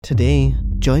Today,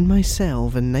 join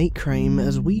myself and Night Crime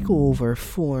as we go over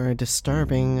 4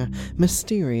 disturbing,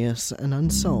 mysterious and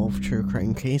unsolved true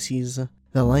crime cases.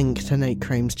 The link to Night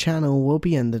Crime's channel will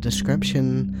be in the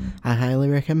description. I highly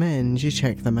recommend you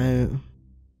check them out.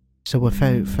 So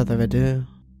without further ado,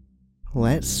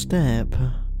 let's step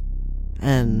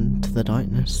into the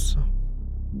darkness.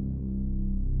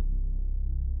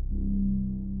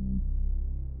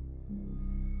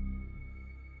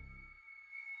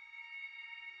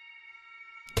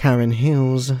 Karen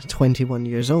Hales, 21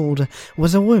 years old,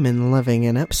 was a woman living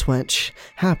in Ipswich,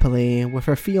 happily with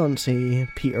her fiancé,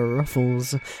 Peter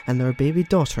Ruffles, and their baby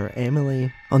daughter,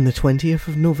 Emily. On the 20th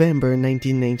of November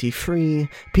 1993,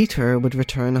 Peter would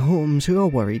return home to a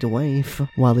worried wife.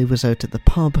 While he was out at the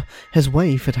pub, his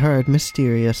wife had heard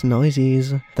mysterious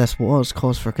noises. This was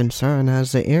cause for concern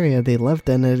as the area they lived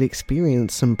in had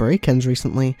experienced some break-ins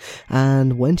recently,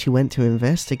 and when she went to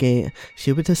investigate,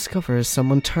 she would discover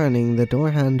someone turning the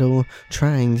door handle,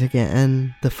 trying to get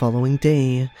in. The following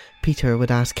day, Peter would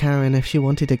ask Karen if she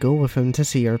wanted to go with him to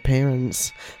see her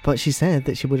parents, but she said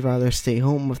that she would rather stay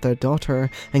home with their daughter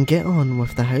and get on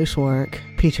with the housework.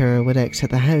 Peter would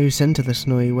exit the house into the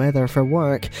snowy weather for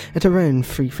work at around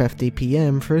 3:50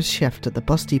 PM for his shift at the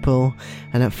bus depot,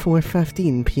 and at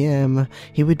 4:15 PM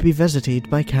he would be visited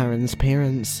by Karen's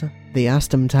parents. They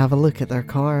asked him to have a look at their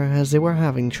car as they were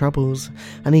having troubles,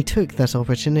 and he took this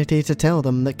opportunity to tell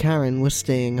them that Karen was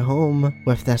staying home.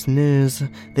 With this news,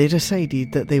 they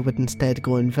decided that they would instead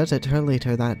go and visit her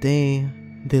later that day.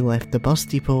 They left the bus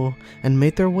depot and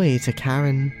made their way to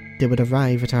Karen. They would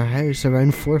arrive at her house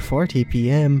around 4:40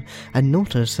 PM and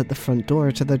notice that the front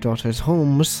door to their daughter's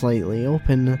home was slightly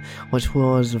open, which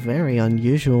was very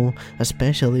unusual,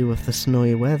 especially with the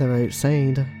snowy weather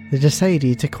outside. They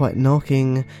decided to quit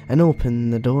knocking and open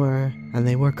the door, and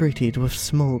they were greeted with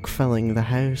smoke filling the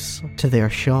house. To their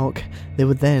shock, they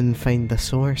would then find the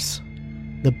source: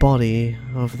 the body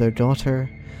of their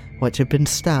daughter, which had been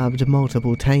stabbed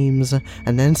multiple times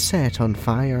and then set on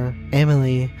fire.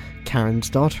 Emily, Karen's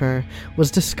daughter, was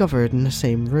discovered in the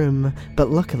same room, but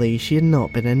luckily she had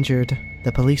not been injured.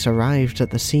 The police arrived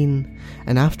at the scene,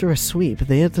 and after a sweep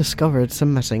they had discovered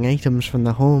some missing items from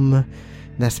the home.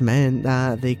 This meant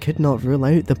that they could not rule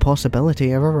out the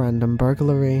possibility of a random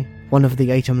burglary. One of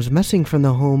the items missing from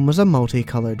the home was a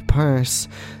multicoloured purse.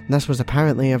 This was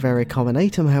apparently a very common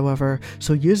item, however,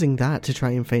 so using that to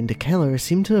try and find the killer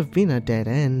seemed to have been a dead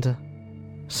end.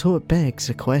 So it begs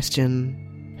a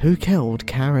question: who killed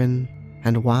Karen,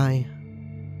 and why?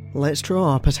 Let's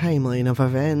draw up a timeline of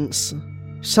events.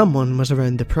 Someone was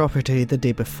around the property the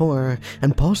day before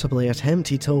and possibly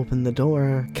attempted to open the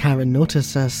door. Karen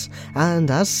noticed this, and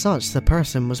as such the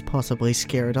person was possibly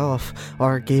scared off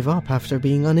or gave up after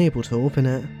being unable to open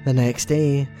it. The next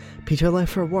day, Peter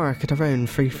left for work at around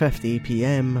 3:50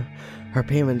 PM. Her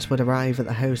parents would arrive at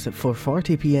the house at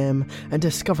 4:40 PM and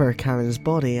discover Karen's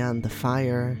body and the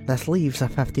fire. This leaves a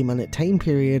 50-minute time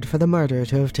period for the murder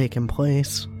to have taken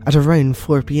place. At around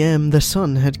 4 PM, the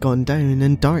sun had gone down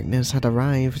and darkness had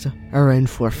arrived. Around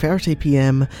 4:30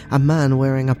 PM, a man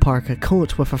wearing a parka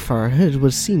coat with a fur hood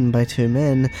was seen by 2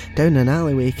 men down an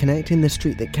alleyway connecting the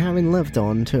street that Karen lived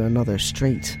on to another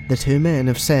street. The 2 men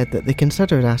have said that they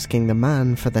considered asking the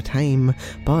man for the time,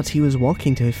 but he was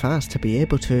walking too fast to be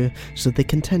able to, so they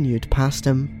continued past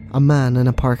him. A man in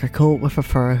a parka coat with a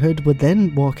fur hood would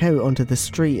then walk out onto the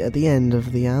street at the end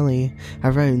of the alley,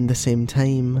 around the same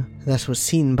time. This was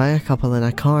seen by a couple in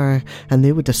a car, and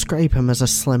they would describe him as a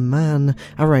slim man,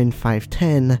 around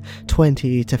 5'10",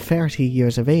 20 to 30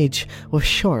 years of age, with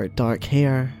short dark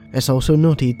hair. It's also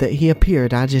noted that he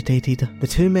appeared agitated. The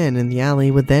 2 men in the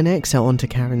alley would then exit onto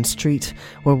Karen Street,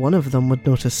 where one of them would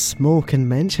notice smoke and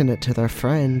mention it to their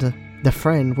friend. The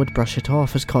friend would brush it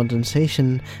off as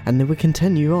condensation, and they would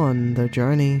continue on their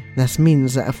journey. This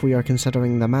means that if we are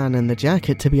considering the man in the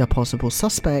jacket to be a possible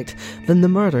suspect, then the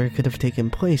murder could have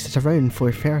taken place at around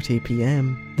 4:30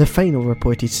 PM. The final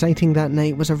reported sighting that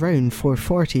night was around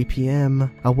 4:40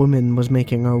 PM. A woman was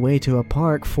making her way to a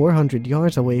park 400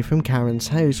 yards away from Karen's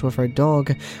house with her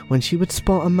dog when she would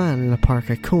spot a man in a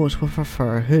parka coat with a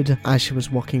fur hood. As she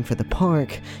was walking for the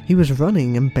park, he was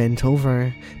running and bent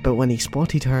over, but when he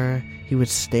spotted her, he would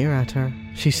stare at her.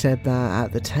 She said that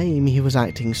at the time he was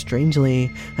acting strangely,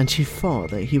 and she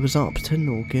thought that he was up to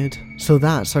no good. So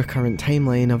that's our current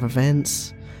timeline of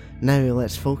events. Now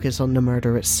let's focus on the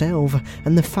murder itself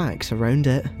and the facts around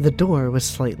it. The door was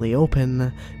slightly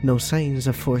open, no signs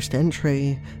of forced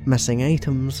entry, missing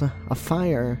items, a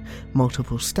fire,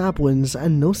 multiple stab wounds,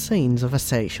 and no signs of a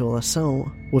sexual assault.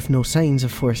 With no signs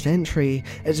of forced entry,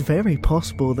 it's very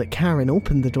possible that Karen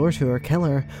opened the door to her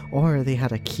killer, or they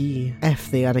had a key.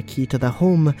 If they had a key to the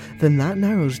home, then that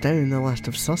narrows down the list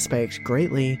of suspects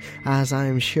greatly, as I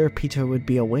am sure Peter would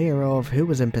be aware of who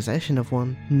was in possession of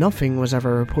one. Nothing was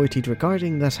ever reported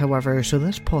regarding this, however, so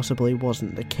this possibly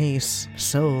wasn't the case.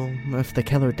 So, if the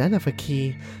killer did have a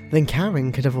key, then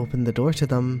Karen could have opened the door to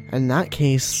them. In that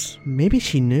case, maybe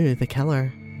she knew the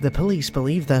killer. The police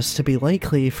believe this to be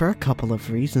likely for a couple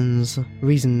of reasons.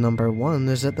 Reason number one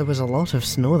is that there was a lot of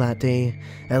snow that day,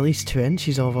 at least 2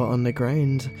 inches of it on the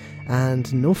ground,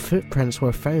 and no footprints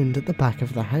were found at the back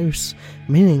of the house,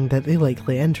 meaning that they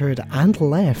likely entered and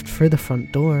left through the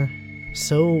front door.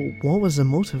 So, what was the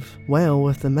motive? Well,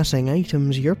 with the missing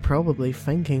items, you're probably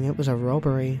thinking it was a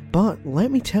robbery, but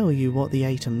let me tell you what the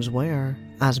items were.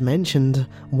 As mentioned,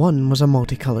 one was a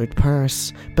multicoloured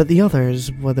purse, but the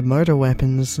others were the murder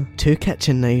weapons. 2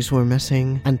 kitchen knives were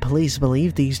missing, and police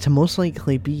believed these to most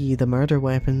likely be the murder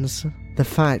weapons. The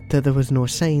fact that there was no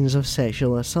signs of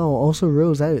sexual assault also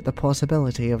rules out the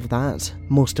possibility of that.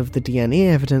 Most of the DNA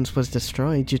evidence was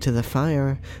destroyed due to the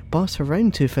fire, but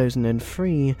around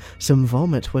 2003, some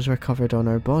vomit was recovered on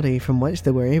her body from which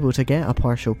they were able to get a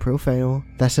partial profile.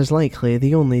 This is likely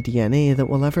the only DNA that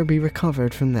will ever be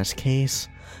recovered from this case.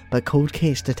 But cold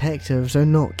case detectives are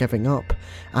not giving up,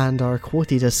 and are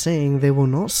quoted as saying they will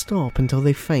not stop until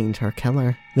they find her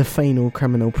killer. The final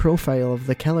criminal profile of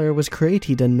the killer was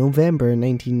created in November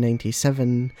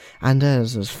 1997, and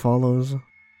is as follows.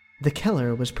 The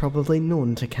killer was probably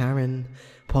known to Karen,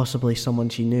 possibly someone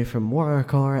she knew from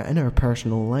work or in her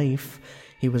personal life.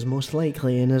 He was most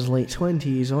likely in his late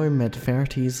 20s or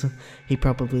mid-30s. He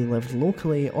probably lived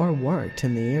locally or worked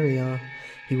in the area.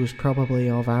 He was probably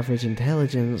of average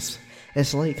intelligence.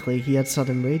 It's likely he had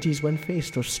sudden rages when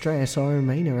faced with stress or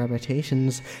minor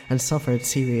irritations, and suffered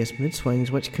serious mood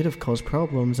swings which could have caused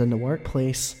problems in the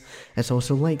workplace. It's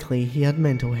also likely he had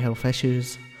mental health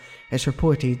issues. It's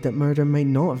reported that murder might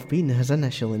not have been his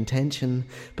initial intention,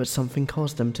 but something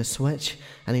caused him to switch,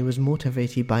 and he was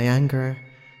motivated by anger.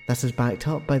 This is backed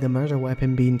up by the murder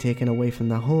weapon being taken away from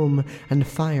the home and the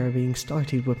fire being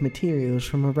started with materials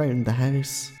from around the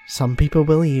house. Some people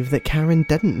believe that Karen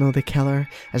didn't know the killer,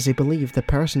 as they believe the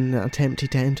person that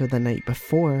attempted to enter the night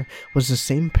before was the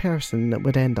same person that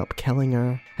would end up killing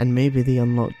her, and maybe the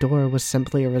unlocked door was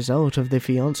simply a result of the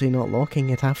fiancé not locking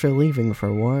it after leaving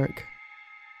for work.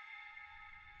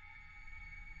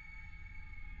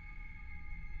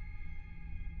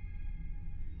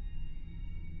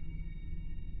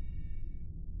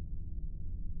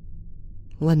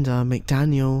 Linda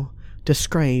McDaniel,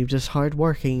 described as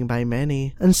hard-working by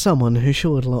many, and someone who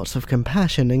showed lots of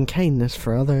compassion and kindness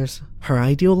for others. Her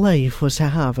ideal life was to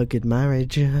have a good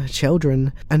marriage,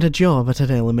 children, and a job at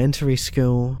an elementary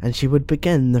school, and she would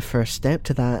begin the first step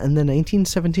to that in the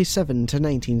 1977 to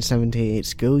 1978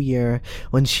 school year,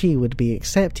 when she would be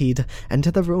accepted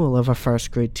into the role of a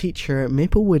first-grade teacher at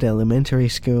Maplewood Elementary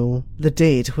School. The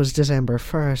date was December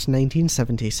 1st,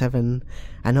 1977,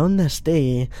 and on this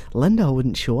day, Linda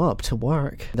wouldn't show up to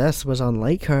work. This was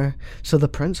unlike her, so the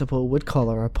principal would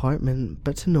call her apartment,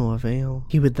 but to no avail.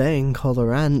 He would then call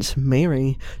her aunt,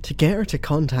 Mary, to get her to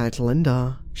contact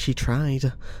Linda. She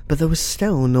tried, but there was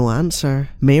still no answer.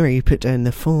 Mary put down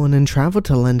the phone and travelled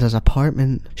to Linda's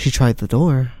apartment. She tried the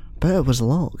door, but it was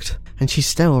locked, and she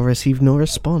still received no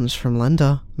response from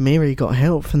Linda. Mary got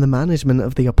help from the management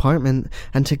of the apartment,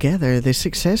 and together they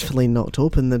successfully knocked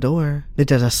open the door. They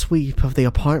did a sweep of the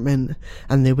apartment,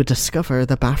 and they would discover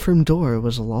the bathroom door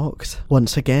was locked.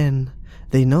 Once again,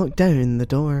 they knocked down the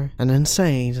door, and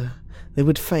inside, they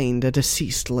would find a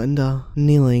deceased Linda,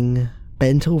 kneeling,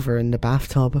 bent over in the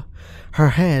bathtub, her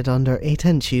head under 8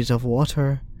 inches of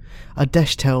water, a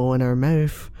dish towel in her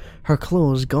mouth, her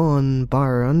clothes gone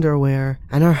bar her underwear,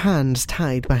 and her hands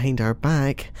tied behind her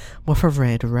back with a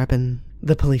red ribbon.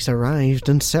 The police arrived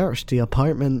and searched the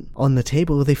apartment. On the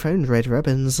table they found red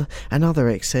ribbons and other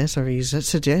accessories that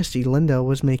suggested Linda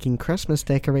was making Christmas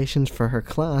decorations for her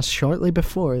class shortly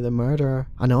before the murder.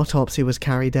 An autopsy was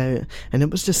carried out, and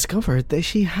it was discovered that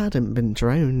she hadn't been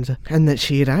drowned, and that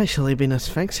she had actually been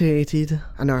asphyxiated,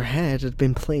 and her head had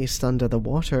been placed under the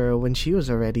water when she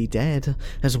was already dead,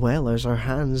 as well as her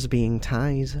hands being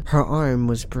tied. Her arm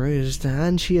was bruised,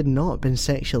 and she had not been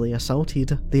sexually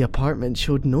assaulted. The apartment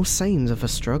showed no signs of a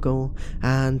struggle,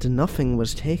 and nothing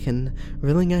was taken,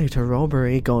 ruling out a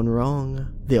robbery gone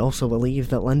wrong. They also believe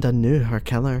that Linda knew her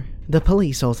killer. The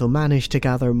police also managed to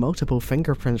gather multiple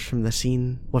fingerprints from the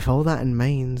scene. With all that in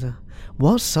mind,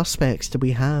 what suspects do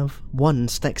we have? One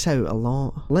sticks out a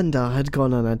lot. Linda had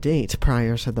gone on a date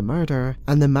prior to the murder,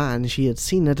 and the man she had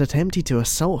seen had attempted to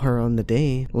assault her on the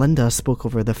day. Linda spoke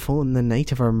over the phone the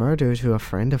night of her murder to a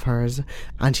friend of hers,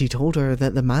 and she told her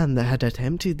that the man that had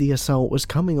attempted the assault was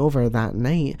coming over that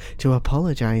night to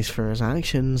apologise for his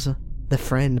actions. The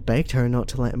friend begged her not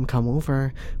to let him come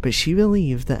over, but she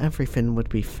believed that everything would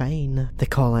be fine. The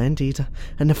call ended,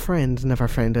 and the friend never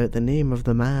found out the name of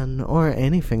the man or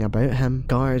anything about him.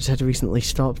 Guards had recently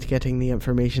stopped getting the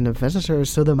information of visitors,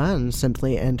 so the man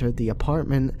simply entered the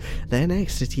apartment, then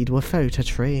exited without a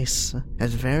trace.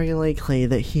 It's very likely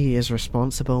that he is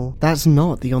responsible. That's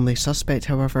not the only suspect,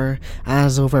 however,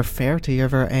 as over 30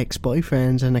 of her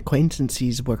ex-boyfriends and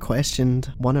acquaintances were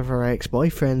questioned. One of her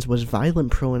ex-boyfriends was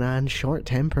violent-prone and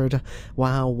short-tempered,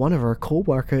 while one of her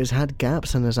co-workers had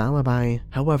gaps in his alibi.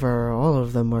 However, all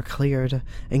of them were cleared,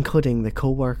 including the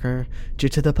co-worker, due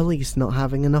to the police not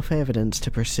having enough evidence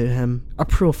to pursue him. A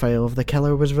profile of the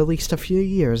killer was released a few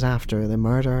years after the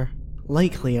murder.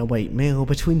 Likely a white male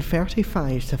between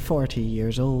 35 to 40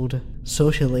 years old,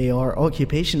 socially or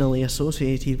occupationally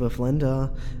associated with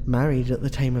Linda, married at the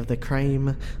time of the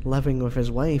crime, living with his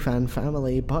wife and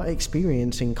family but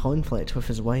experiencing conflict with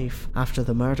his wife. After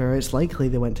the murder, it's likely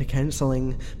they went to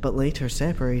counselling but later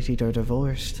separated or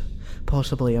divorced.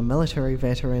 Possibly a military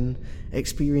veteran,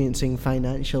 experiencing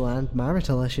financial and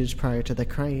marital issues prior to the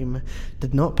crime,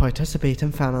 did not participate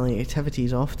in family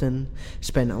activities often,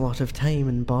 spent a lot of time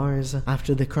in bars.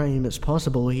 After the crime, it's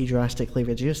possible he drastically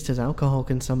reduced his alcohol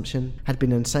consumption, had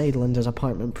been inside Linda's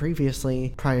apartment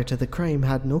previously, prior to the crime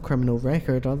had no criminal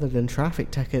record other than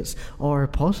traffic tickets or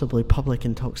possibly public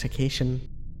intoxication.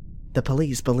 The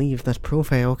police believe that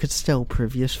profile could still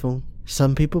prove useful.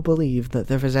 Some people believe that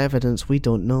there is evidence we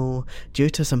don't know, due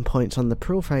to some points on the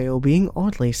profile being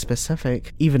oddly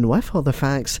specific. Even with all the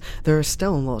facts, there are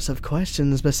still lots of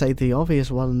questions beside the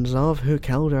obvious ones of who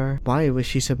killed her, why was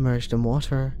she submerged in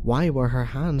water, why were her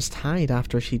hands tied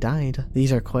after she died.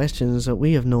 These are questions that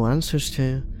we have no answers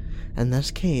to, and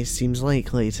this case seems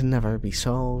likely to never be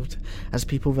solved, as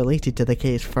people related to the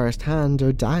case firsthand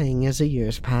are dying as the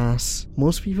years pass.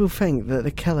 Most people think that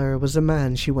the killer was the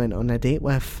man she went on a date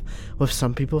with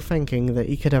some people thinking that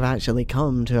he could have actually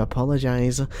come to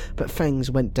apologise, but things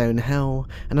went downhill,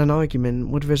 and an argument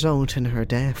would result in her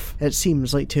death. It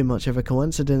seems like too much of a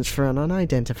coincidence for an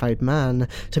unidentified man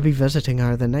to be visiting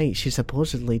her the night she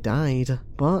supposedly died,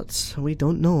 but we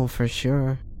don't know for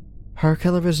sure. Her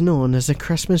killer is known as the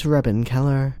Christmas Ribbon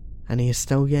Killer, and he is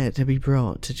still yet to be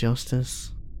brought to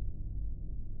justice.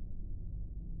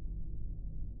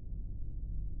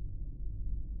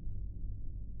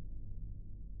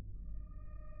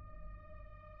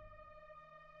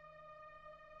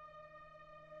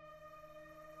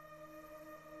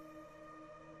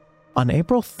 On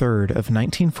April 3rd of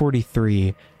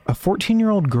 1943, a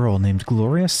 14-year-old girl named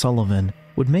Gloria Sullivan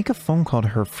would make a phone call to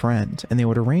her friend, and they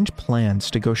would arrange plans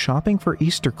to go shopping for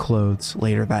Easter clothes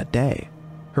later that day.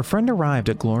 Her friend arrived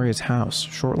at Gloria's house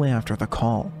shortly after the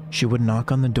call. She would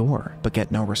knock on the door, but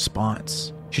get no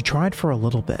response. She tried for a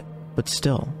little bit, but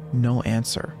still no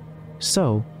answer.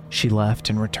 So she left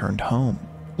and returned home.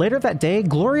 Later that day,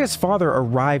 Gloria's father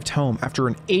arrived home after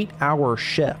an 8-hour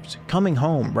shift, coming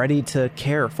home ready to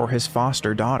care for his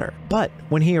foster daughter. But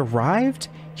when he arrived,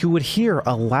 he would hear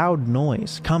a loud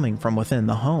noise coming from within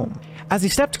the home. As he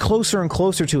stepped closer and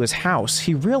closer to his house,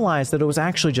 he realized that it was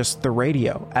actually just the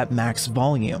radio at max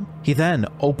volume. He then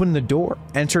opened the door,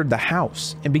 entered the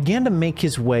house, and began to make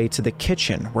his way to the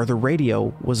kitchen where the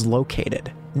radio was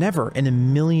located. Never in a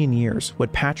million years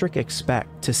would Patrick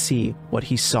expect to see what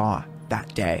he saw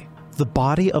that day. The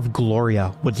body of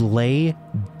Gloria would lay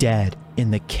dead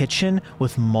in the kitchen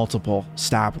with multiple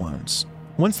stab wounds.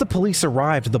 Once the police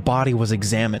arrived, the body was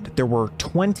examined. There were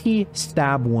 20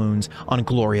 stab wounds on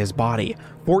Gloria's body,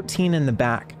 14 in the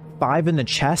back, 5 in the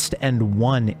chest, and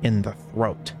 1 in the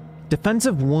throat.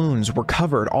 Defensive wounds were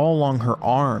covered all along her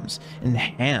arms and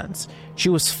hands. She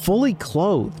was fully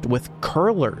clothed with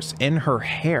curlers in her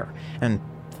hair, and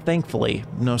thankfully,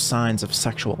 no signs of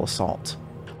sexual assault.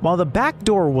 While the back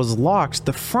door was locked,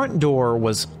 the front door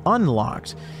was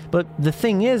unlocked. But the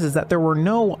thing is that there were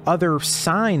no other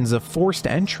signs of forced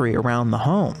entry around the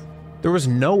home. There was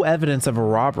no evidence of a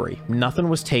robbery. Nothing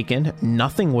was taken.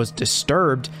 Nothing was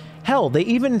disturbed. Hell, they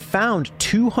even found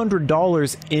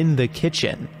 $200 in the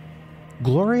kitchen.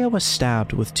 Gloria was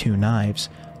stabbed with 2 knives.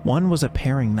 One was a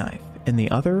paring knife, and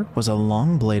the other was a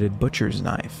long-bladed butcher's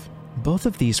knife. Both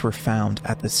of these were found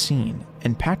at the scene,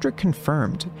 and Patrick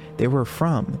confirmed they were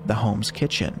from the home's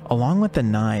kitchen. Along with the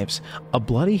knives, a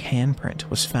bloody handprint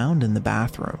was found in the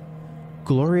bathroom.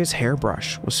 Gloria's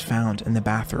hairbrush was found in the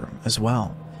bathroom as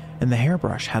well, and the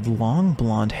hairbrush had long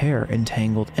blonde hair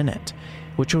entangled in it,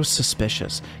 which was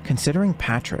suspicious considering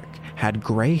Patrick had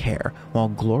gray hair while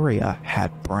Gloria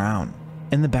had brown.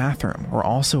 In the bathroom were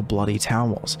also bloody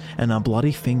towels, and a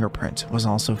bloody fingerprint was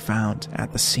also found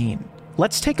at the scene.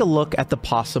 Let's take a look at the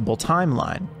possible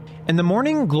timeline. In the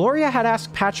morning, Gloria had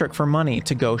asked Patrick for money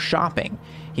to go shopping.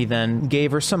 He then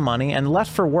gave her some money and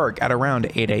left for work at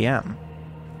around 8 a.m.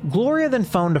 Gloria then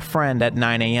phoned a friend at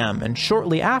 9 a.m., and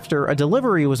shortly after, a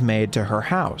delivery was made to her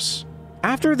house.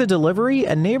 After the delivery,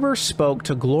 a neighbor spoke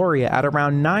to Gloria at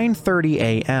around 9:30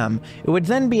 a.m. It would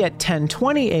then be at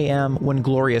 10:20 a.m. when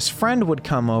Gloria's friend would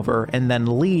come over and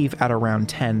then leave at around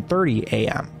 10:30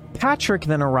 a.m. Patrick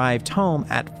then arrived home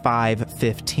at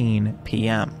 5:15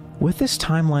 p.m. With this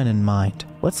timeline in mind,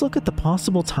 let's look at the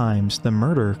possible times the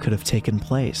murder could have taken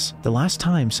place. The last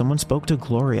time someone spoke to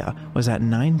Gloria was at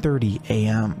 9:30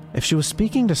 a.m. If she was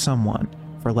speaking to someone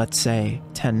for, let's say,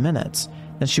 10 minutes,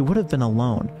 then she would have been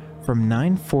alone from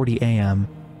 9:40 a.m.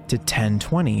 to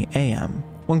 10:20 a.m.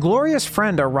 When Gloria's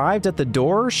friend arrived at the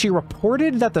door, she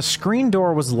reported that the screen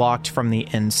door was locked from the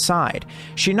inside.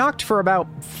 She knocked for about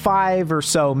 5 or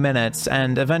so minutes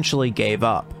and eventually gave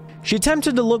up. She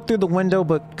attempted to look through the window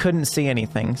but couldn't see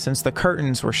anything since the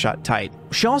curtains were shut tight.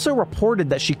 She also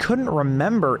reported that she couldn't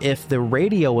remember if the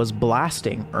radio was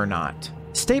blasting or not.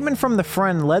 Statement from the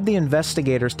friend led the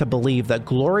investigators to believe that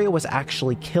Gloria was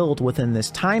actually killed within this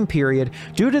time period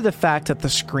due to the fact that the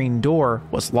screen door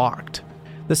was locked.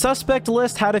 The suspect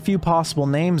list had a few possible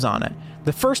names on it.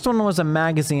 The first one was a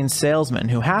magazine salesman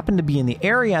who happened to be in the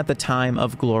area at the time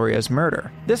of Gloria's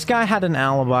murder. This guy had an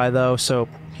alibi though, so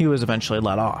he was eventually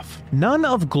let off. None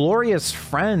of Gloria's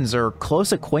friends or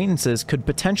close acquaintances could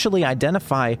potentially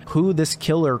identify who this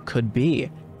killer could be.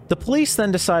 The police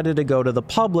then decided to go to the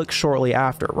public shortly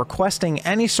after, requesting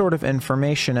any sort of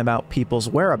information about people's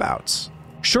whereabouts.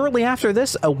 Shortly after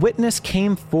this, a witness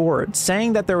came forward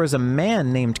saying that there was a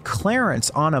man named Clarence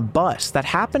on a bus that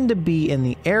happened to be in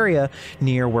the area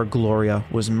near where Gloria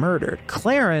was murdered.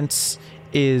 Clarence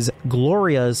is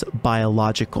Gloria's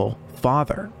biological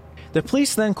father. The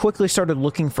police then quickly started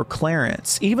looking for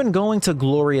Clarence, even going to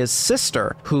Gloria's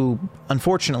sister, who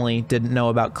unfortunately didn't know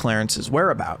about Clarence's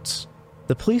whereabouts.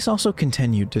 The police also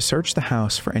continued to search the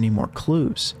house for any more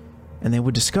clues, and they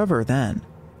would discover then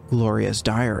Gloria's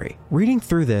diary. Reading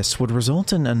through this would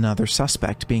result in another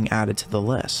suspect being added to the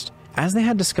list, as they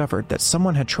had discovered that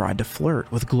someone had tried to flirt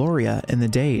with Gloria in the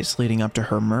days leading up to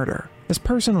her murder. This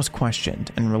person was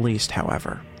questioned and released,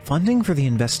 however. Funding for the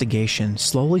investigation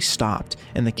slowly stopped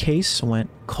and the case went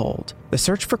cold. The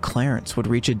search for Clarence would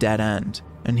reach a dead end,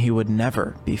 and he would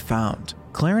never be found.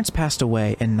 Clarence passed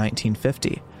away in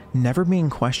 1950, never being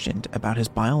questioned about his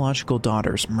biological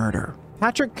daughter's murder.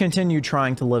 Patrick continued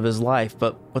trying to live his life,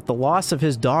 but with the loss of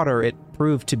his daughter, it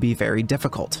proved to be very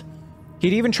difficult.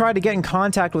 He'd even tried to get in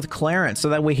contact with Clarence so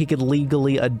that way he could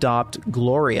legally adopt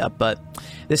Gloria, but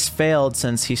this failed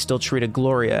since he still treated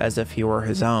Gloria as if he were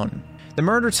his own. The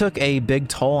murder took a big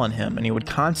toll on him, and he would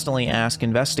constantly ask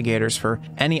investigators for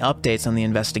any updates on the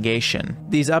investigation.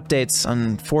 These updates,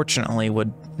 unfortunately,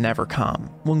 would never come.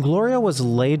 When Gloria was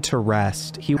laid to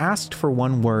rest, he asked for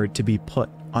one word to be put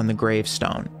on the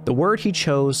gravestone. The word he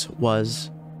chose was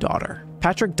daughter.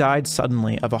 Patrick died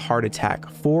suddenly of a heart attack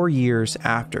 4 years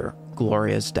after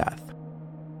Gloria's death.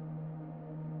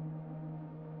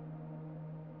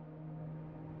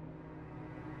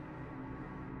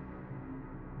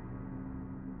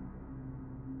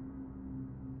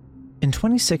 In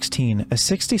 2016, a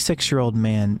 66-year-old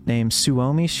man named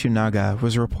Suomi Shunaga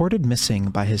was reported missing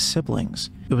by his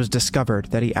siblings. It was discovered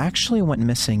that he actually went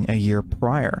missing a year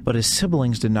prior, but his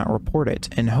siblings did not report it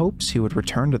in hopes he would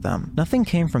return to them. Nothing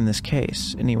came from this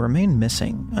case, and he remained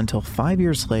missing until 5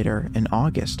 years later in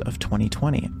August of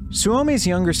 2020. Suomi's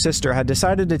younger sister had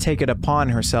decided to take it upon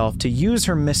herself to use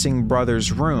her missing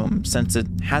brother's room since it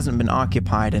hasn't been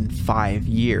occupied in 5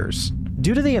 years.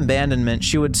 Due to the abandonment,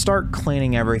 she would start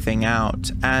cleaning everything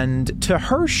out, and to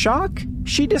her shock,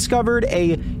 she discovered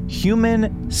a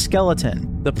human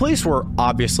skeleton. The police were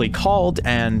obviously called,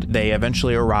 and they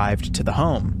eventually arrived to the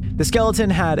home. The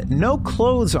skeleton had no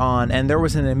clothes on, and there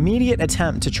was an immediate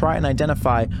attempt to try and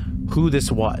identify who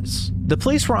this was. The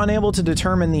police were unable to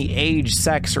determine the age,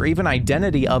 sex, or even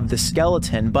identity of the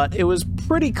skeleton, but it was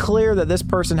pretty clear that this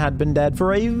person had been dead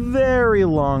for a very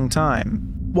long time.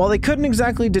 While they couldn't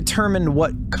exactly determine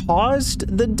what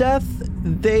caused the death,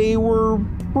 they were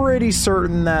pretty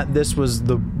certain that this was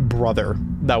the brother.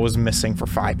 that was missing for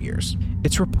 5 years.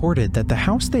 It's reported that the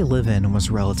house they live in was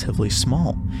relatively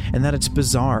small, and that it's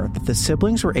bizarre that the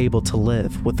siblings were able to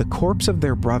live with the corpse of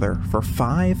their brother for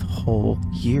 5 whole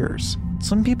years.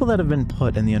 Some people that have been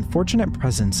put in the unfortunate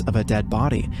presence of a dead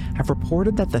body have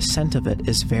reported that the scent of it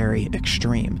is very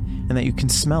extreme, and that you can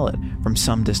smell it from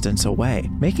some distance away,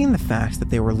 making the fact that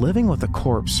they were living with a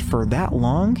corpse for that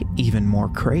long even more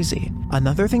crazy.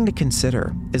 Another thing to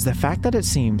consider is the fact that it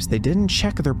seems they didn't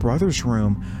check their brother's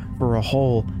room for a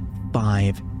whole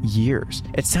 5 years.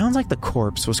 It sounds like the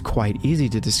corpse was quite easy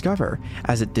to discover,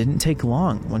 as it didn't take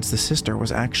long once the sister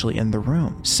was actually in the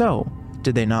room. So,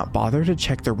 did they not bother to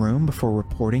check the room before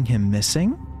reporting him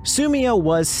missing? Sumio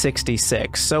was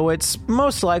 66, so it's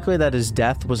most likely that his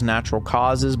death was natural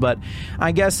causes, but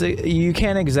I guess you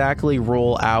can't exactly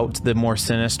rule out the more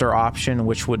sinister option,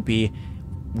 which would be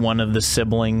one of the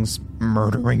siblings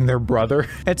murdering their brother.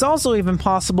 It's also even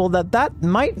possible that that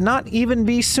might not even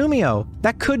be Sumio.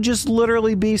 That could just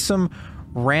literally be some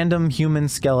random human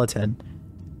skeleton,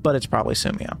 but it's probably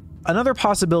Sumio. Another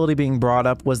possibility being brought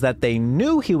up was that they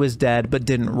knew he was dead but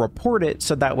didn't report it,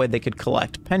 so that way they could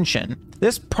collect pension.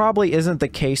 This probably isn't the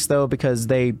case though, because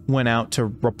they went out to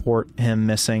report him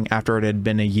missing after it had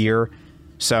been a year,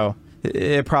 so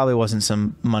it probably wasn't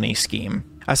some money scheme.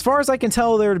 As far as I can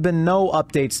tell, there had been no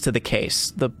updates to the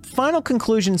case. The final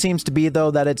conclusion seems to be though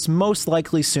that it's most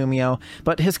likely Sumio,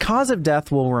 but his cause of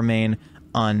death will remain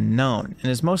unknown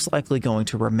and is most likely going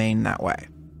to remain that way.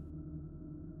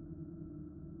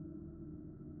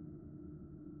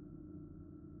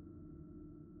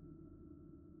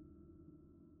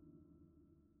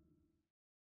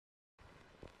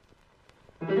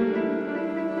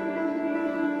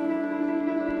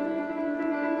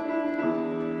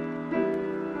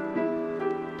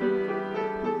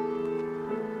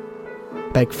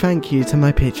 Big thank you to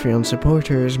my Patreon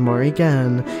supporters Maury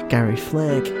Gann, Gary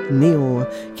Fleck, Neil,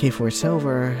 K4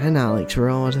 Silver, and Alex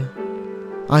Rod.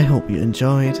 I hope you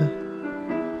enjoyed.